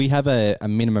 we have a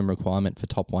minimum requirement for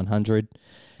top 100.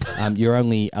 You're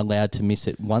only allowed to miss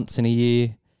it once in a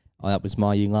year. That was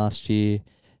my year last year.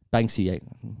 Banksy,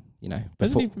 Hasn't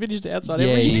before, he finished outside yeah,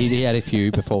 every year? he had a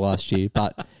few before last year,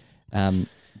 but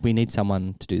we need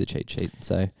someone to do the cheat sheet.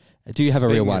 So Do you have a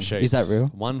real Speaking one? of sheets, Is that real?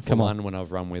 One for Come on. one when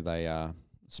I've run with a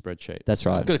spreadsheet. That's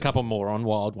right. I've got a couple more on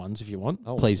wild ones if you want.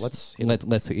 Oh, Please, let's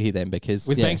let's hear them because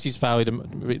With yeah. Banksy's failure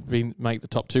to make the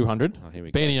top 200, Oh, here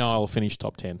we Benny and I will finish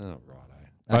top 10. go. Oh, righto.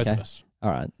 Both Okay. of us. All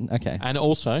right. Okay. And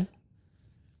also,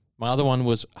 my other one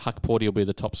was Huck Porty will be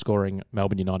the top scoring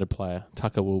Melbourne United player.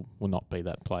 Tucker will not be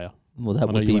that player. Well, that I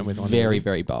know would you be went with one very, already.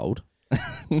 very bold.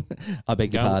 I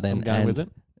beg your pardon. I'm going and with it.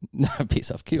 No,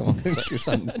 piss off. Come on.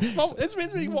 It's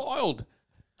meant to be wild.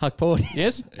 Huck Porty.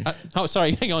 Yes?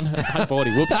 Sorry, hang on. Huck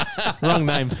Porty. Whoops. Wrong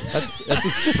name. That's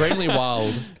extremely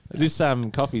wild. This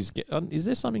coffee's... is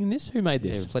there something in this? Who made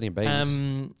Yeah, this? plenty of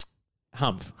beans.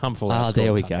 Humph.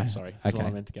 There we go. Sorry. That's what Okay.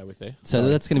 I meant to go with there. So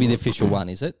that's going to be the official one,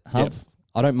 is it? Humph?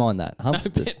 I don't mind that. Humph.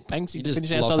 Banksy You just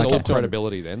finish lost outside the all top 200.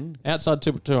 credibility then. Outside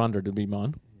 200 would be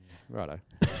mine. Righto.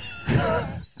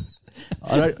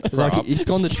 I don't like. He's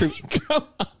gone the trip.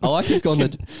 I like he's gone the.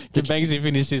 Can Banksy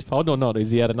finish his pod or not?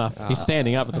 Is he had enough? He's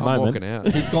standing up at the I'm moment. walking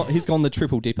out. He's gone the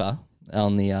triple dipper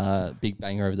on the big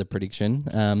banger of the prediction.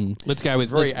 Let's go with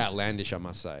Very outlandish, I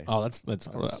must say. Oh, let's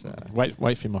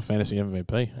wait for my fantasy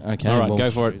MVP. Okay, All right, well,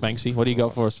 go for it, Jesus Banksy. What do you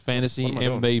got for us? Fantasy What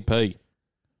am I doing? MVP.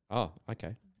 Oh,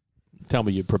 okay. Tell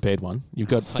me you prepared one. You've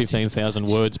got 15,000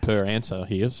 words per answer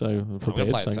here, so prepared.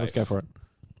 play it So let's safe. go for it.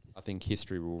 I think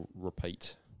history will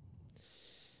repeat.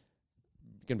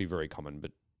 It's going to be very common,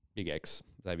 but Big X,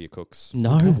 Xavier Cooks.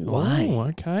 no way. Oh,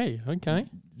 okay.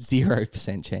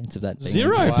 0% chance of that being 0%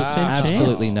 the case. chance?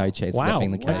 Absolutely no chance of Wow, that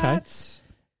being the case.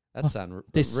 okay. That's unreal.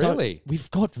 There's Really?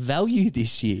 we've got value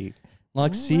this year.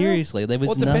 Like seriously, there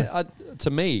was Well, no. to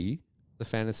me, the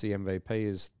fantasy MVP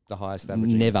is the highest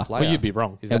averaging Never. player. Well, you'd be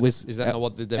wrong. Is It that, was- is that not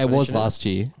what the It definition was is? last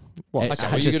year. What? Okay,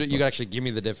 I well, just- you could actually give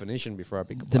me the definition before I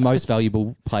pick a The player. most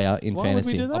valuable player in Why would we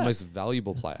fantasy. do that? The most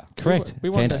valuable player. Correct. We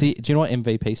want Fantasy. Do you know what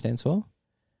MVP stands for?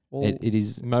 Well, It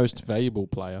is. Most valuable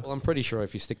player. well, I'm pretty sure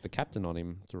if you stick the captain on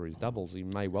him through his doubles, he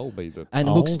may well be the And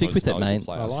Oh, look, stick most with it, valuable mate.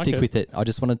 player. I like Stick it. with it. I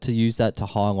just wanted to use that to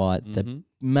highlight the Mhm.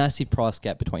 massive price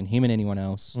gap between him and anyone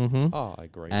else. Mm-hmm. Oh, I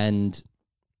agree. And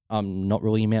I'm not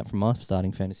ruling him out from my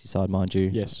starting fantasy side, mind you.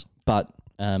 Yes. But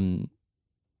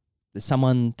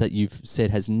someone that you've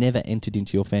said has never entered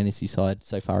into your fantasy side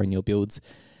so far in your builds.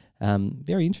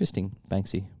 Very interesting,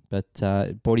 Banksy. But,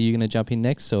 Bordy, are you going to jump in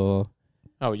next or?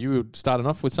 Oh, you were starting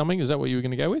off with something? Is that what you were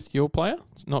going to go with? Your player?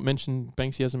 It's not mentioned.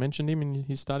 Banksy hasn't mentioned him in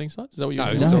his starting side. Is that what you no,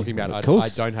 were he's going to talking about I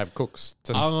Cooks. don't have Cooks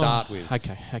to Oh, start with.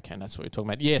 Okay, that's what we're talking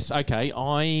about. Yes, okay.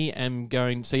 I am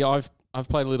going. See, I've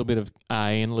played a little bit of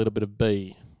A and a little bit of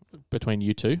B between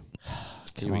you two.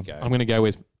 Here we go. I'm going to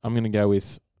go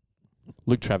with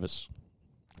Luke Travis.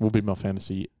 Will be my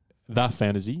fantasy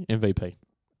MVP.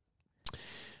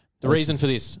 The reason for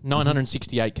this: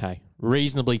 968k,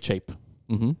 reasonably cheap.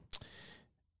 Mm-hmm.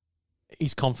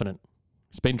 He's confident.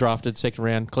 He's been drafted second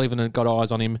round. Cleveland have got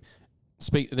eyes on him.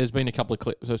 There's been a couple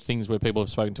of things where people have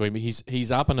spoken to him.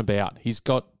 He's up and about. He's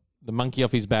got the monkey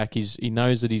off his back. He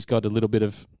knows that he's got a little bit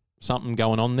of something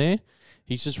going on there.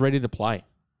 He's just ready to play.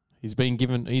 He's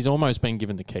almost been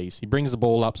given the keys. He brings the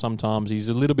ball up sometimes. He's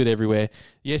a little bit everywhere.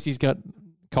 Yes, he's got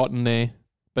Cotton there,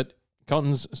 but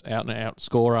Cotton's out and out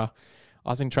scorer.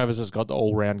 I think Travis has got the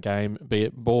all-round game, be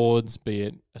it boards, be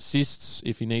it assists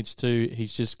if he needs to.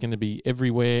 He's just going to be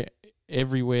everywhere.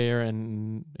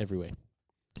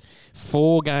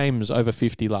 4 games over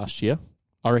 50 last year.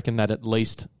 I reckon that at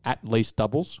least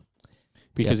doubles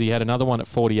because he had another one at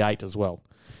 48 as well.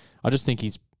 I just think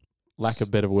he's, lack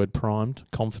of better word, primed,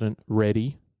 confident,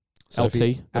 ready. So if LT,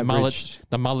 he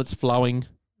the mullet's flowing.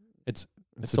 It's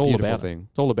a all beautiful about it. thing.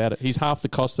 It's all about it. He's half the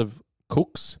cost of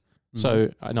Cooks,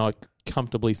 so and I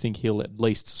comfortably think he'll at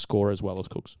least score as well as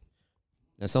Cooks.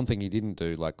 Now, something he didn't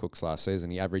do like Cooks last season,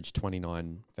 he averaged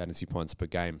 29 fantasy points per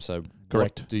game. So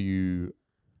Correct. What do you,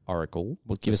 Oracle,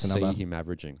 Give us a see number. him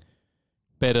averaging?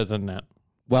 Better than that.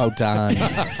 Well done.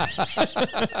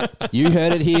 You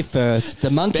heard it here first. The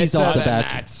monkey's off the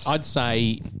back. I'd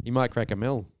say He might crack a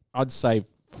mil.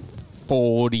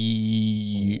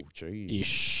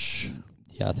 40-ish. Oh, gee.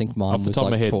 Yeah, I think mine Off the was top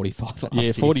of my like head. 45 last Yeah,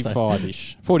 year, so-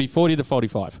 45-ish. 40 to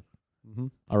 45, Mm-hmm.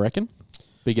 I reckon.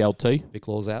 Big LT. Big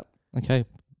claws out. Okay.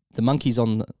 The monkey's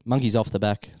off the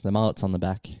back. The mullet's on the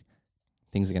back.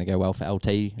 Things are going to go well for LT.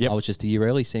 Yep. I was just a year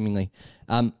early, seemingly.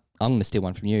 I'm going to steal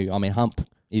one from you. I mean, Hump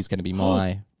is going to be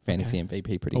my fantasy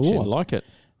MVP prediction. Oh, I like it.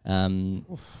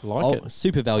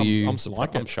 Super value. I'm surprised.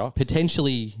 Like it. I'm shocked.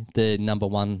 Potentially the number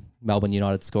 1 Melbourne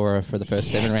United scorer for the first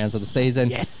 7 rounds of the season.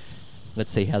 Yes. Let's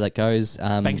see how that goes.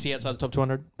 Banksy outside the top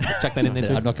 200. Chuck that in there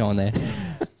too. I'm not going there.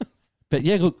 But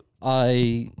yeah, look,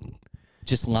 I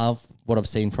just love what I've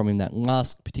seen from him. That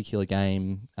last particular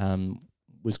game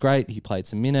was great. He played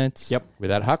some minutes. Yep.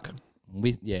 Without Huck,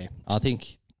 I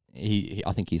think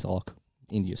I think he's a lock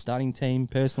into your starting team.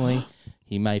 Personally,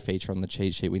 he may feature on the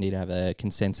cheat sheet. We need to have a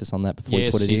consensus on that before we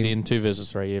Yes, put it he's in. in 2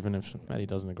 versus 3, even if Matty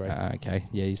doesn't agree. Okay,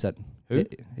 yeah, is that Who?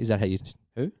 Is that how you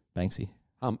Who? Banksy?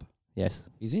 Hump. Yes,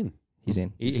 He's in. he's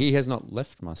in. He has not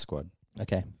left my squad.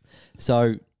 Okay,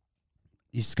 so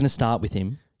he's going to start with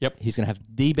him. Yep. He's going to have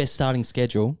the best starting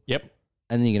schedule. Yep.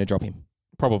 And then you're going to drop him,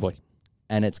 Probably.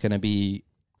 and it's going to be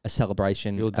a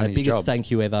celebration, He'll have done and the his biggest job.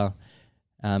 thank you ever.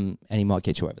 And he might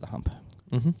get you over the hump.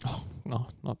 Mm-hmm. Oh, no,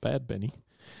 not bad, Benny.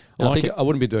 I I like think it. I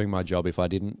wouldn't be doing my job if I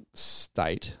didn't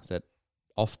state that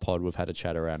off pod we've had a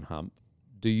chat around Hump.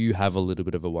 Do you have a little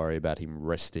bit of a worry about him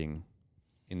resting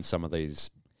in some of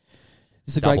these?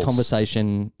 This is a great Doubles.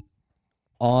 conversation.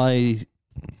 I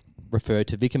refer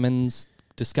to Vickerman's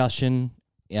discussion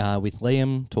with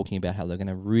Liam, talking about how they're going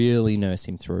to really nurse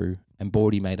him through. And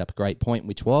Bordy made up a great point,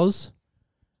 which was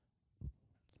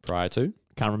Prior to?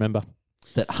 Can't remember.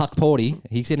 that Huck Bordy,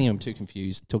 he's getting him too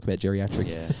confused, talk about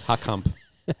geriatrics, Huck Hump.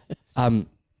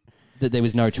 that there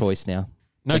was no choice now.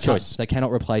 No They can't- choice. They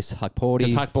cannot replace Huck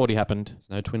Because Bordy. Huck Bordy happened. There's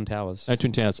no Twin Towers. No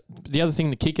Twin Towers. The other thing,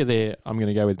 the kicker there, I'm going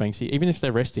to go with Banksy. Even if they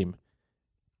rest him,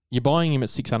 you're buying him at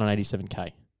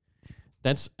 687k.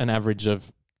 That's an average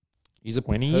of He's a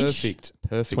 20-ish?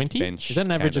 perfect 20. bench. Is that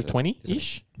an average of candidate, isn't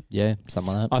 20-ish? Yeah,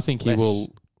 something like that. I think he Less.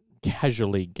 will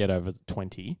casually get over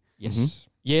 20. Yes. Mhm.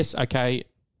 Yes, okay.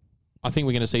 I think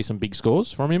we're going to see some big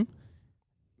scores from him,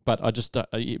 but I just,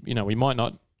 we might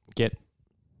not get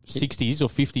 60s or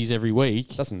 50s every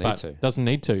week. Doesn't need but to. Doesn't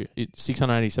need to.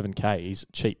 687k is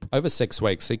cheap. Over 6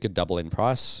 weeks, he could double in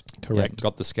price. Correct.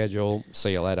 Got the schedule.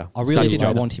 See you later. I really So did not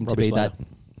Slater. want him to Robbie be Slater. that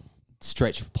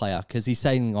stretch player because he's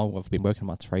saying, "Oh, I've been working on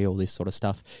my 3, all this sort of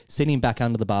stuff." Sending him back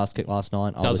under the basket last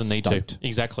night, I Doesn't was need stoked. to.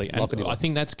 Exactly. And Lock it in. I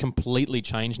think that's completely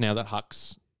changed now that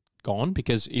Huck's gone,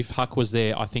 because if Huck was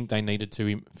there, I think they needed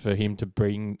for him to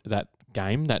bring that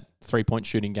game, that 3-point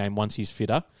shooting game, once he's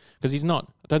fitter, because he's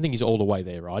not. I don't think he's all the way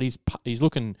there, right? He's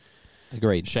looking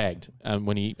Agreed. shagged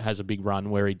when he has a big run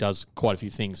where he does quite a few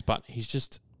things, but he's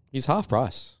just He's half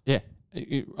price.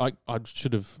 I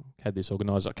should have had this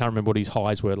organised. I can't remember what his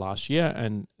highs were last year,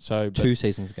 and so but 2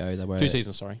 seasons ago, they were 2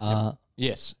 seasons. Sorry, Yep.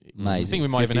 Yes, I amazing. think we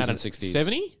might even 50s add and a 60s.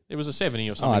 70. It was a 70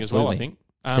 or something as well. I absolutely. think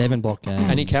 7 block game.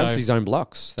 And he counts So- his own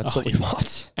blocks. That's Oh, what we yeah.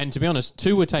 want. And to be honest,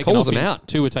 2 were taken Calls off him him. out.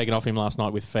 2 were taken off him last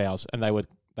night with fouls, and they were.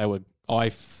 I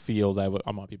feel they were.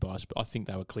 I might be biased, but I think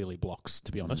they were clearly blocks.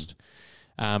 To be honest,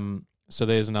 so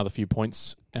there's another few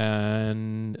points,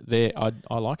 and there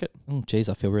I like it. Oh, geez,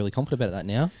 I feel really confident about that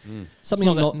now. Mm. It's Something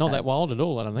not, I'm not that wild at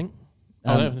all. I don't think.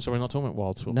 So we're not talking about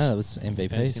wilds. Whoops. No, that was MVPs,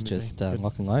 Fantasy MVP. just Good.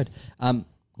 lock and load.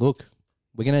 Look,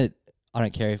 we're gonna. I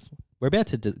don't care if we're about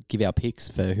to give our picks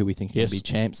for who we think are going Yes. to be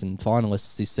champs and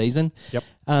finalists this season. Yep.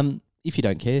 If you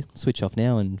don't care, switch off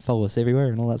now and follow us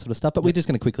everywhere and all that sort of stuff. But we're just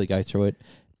going to quickly go through it.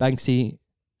 Banksy,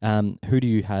 who do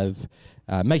you have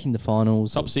making the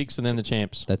finals? Top 6 and then the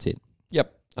champs. That's it.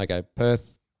 Yep. Okay.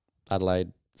 Perth,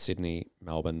 Adelaide, Sydney,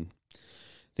 Melbourne. I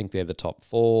think they're the top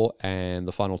 4. And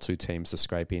the final 2 teams to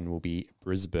scrape in will be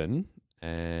Brisbane.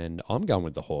 And I'm going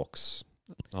with the Hawks.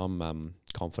 I'm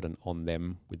confident on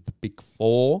them with the big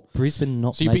 4. Brisbane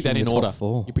not So you making picked that in the order. top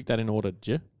 4. You picked that in order, did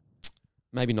you?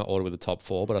 Maybe not order with the top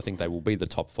 4, but I think they will be the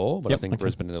top 4. But Yep, I think okay.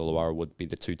 Brisbane and Illawarra would be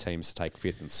the 2 teams to take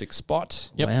 5th and 6th spot.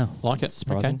 Yep. Wow, Like it. that's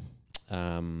surprising.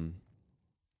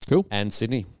 Cool. And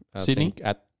Sydney. I Sydney? think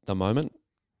at the moment,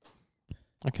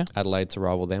 Okay. Adelaide to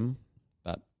rival them.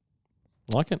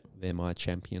 Like it. They're my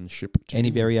championship team. Any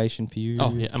variation for you?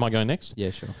 Oh, yeah. Am I going next?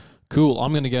 Yeah, sure. Cool.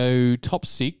 I'm going to go top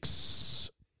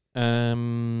 6.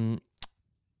 JJ's.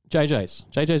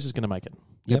 JJ's is going to make it.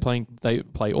 Yep. They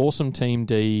play awesome team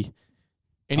D.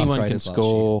 Anyone Upgraded can last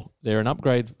score. They're an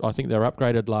upgrade. I think they were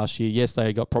upgraded last year. Yes,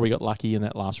 they probably got lucky in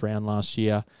that last round last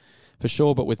year, for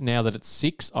sure. But with now that it's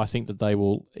 6, I think that they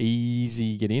will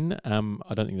easy get in.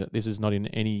 I don't think that this is not in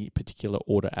any particular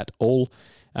order at all.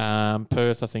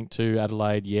 Perth, I think 2.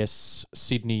 Adelaide, yes.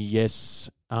 Sydney, yes.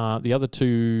 The other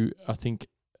 2, I think,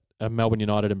 are Melbourne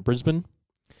United and Brisbane.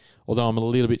 Although I'm a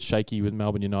little bit shaky with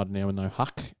Melbourne United now and no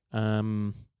Huck.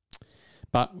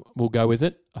 But we'll go with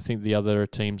it. I think the other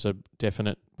teams are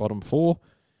definite bottom 4.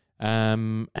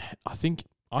 I think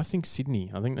Sydney.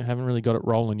 I think they haven't really got it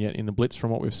rolling yet in the Blitz from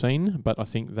what we've seen. But I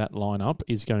think that lineup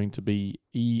is going to be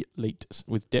elite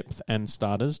with depth and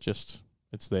starters. Just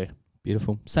it's there.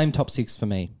 Beautiful. Same top 6 for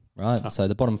me, right? Ah. So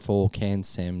the bottom 4, Cairns,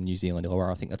 Sam, New Zealand,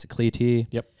 Illawarra. I think that's a clear tier.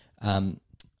 Yep.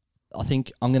 I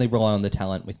think I'm going to rely on the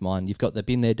talent with mine. You've got the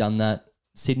been there, done that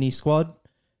Sydney squad,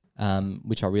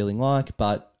 which I really like,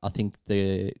 but I think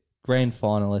the grand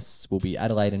finalists will be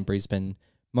Adelaide and Brisbane,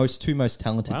 two most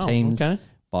talented Wow. teams Okay.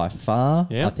 by far,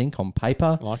 Yeah. I think, on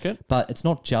paper. Like it. But it's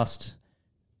not just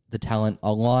the talent. I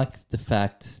like the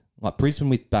fact, like Brisbane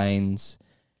with Baines,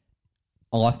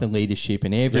 I like the leadership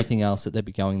and everything else that they've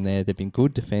been going there. They've been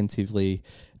good defensively,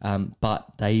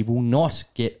 but they will not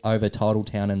get over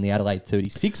Titletown and the Adelaide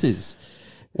 36ers.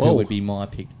 Who would be my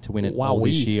pick to win it all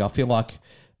this year. I feel like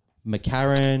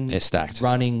McCarron They're stacked.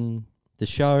 running the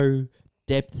show,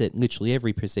 depth at literally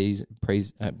every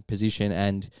position,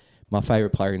 and my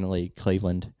favourite player in the league,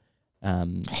 Cleveland,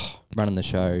 running the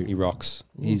show. He rocks.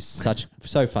 He's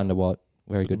so fun to watch.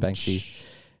 Very good, Banksy.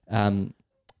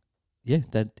 Yeah,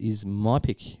 that is my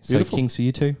pick. So Beautiful. Kings for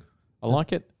you too. I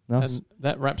like it. Nice. And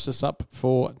that wraps us up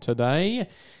for today.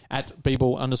 At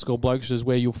 @bball_blokes is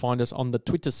where you'll find us on the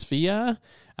Twitter sphere.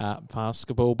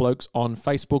 Basketball Blokes on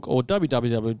Facebook or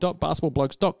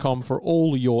www.basketballblokes.com for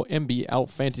all your NBL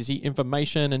fantasy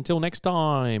information. Until next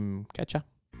time, catch ya.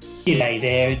 G'day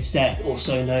there, it's Zach,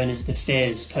 also known as the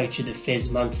Fez, coach of the Fez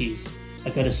Monkeys. I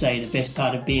gotta say, the best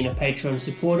part of being a Patreon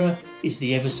supporter is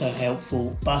the ever so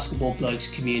helpful Basketball Blokes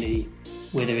community.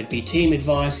 Whether it be team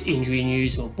advice, injury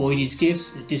news or Boydie's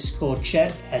gifts, the Discord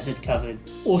chat has it covered.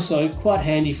 Also, quite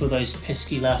handy for those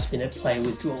pesky last minute player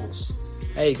withdrawals.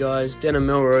 Hey guys, Denham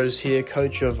Melrose here,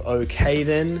 coach of OK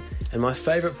Then, and my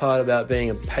favourite part about being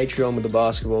a Patreon with the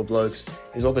Basketball Blokes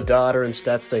is all the data and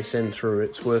stats they send through.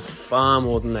 It's worth far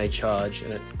more than they charge,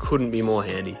 and it couldn't be more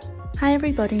handy. Hi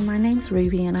everybody, my name's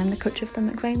Ruby and I'm the coach of the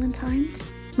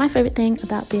McValentines. My favourite thing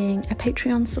about being a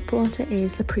Patreon supporter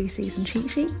is the pre-season cheat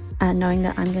sheet and knowing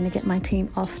that I'm going to get my team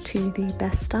off to the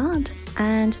best start,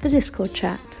 and the Discord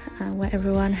chat where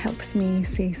everyone helps me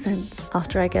see sense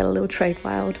after I get a little trade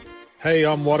wild. Hey,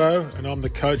 I'm Watto and I'm the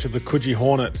coach of the Coogee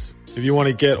Hornets. If you want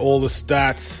to get all the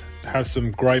stats, have some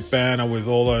great banter with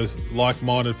all those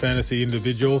like-minded fantasy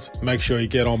individuals, make sure you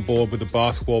get on board with the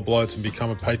Basketball Blokes and become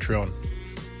a Patreon.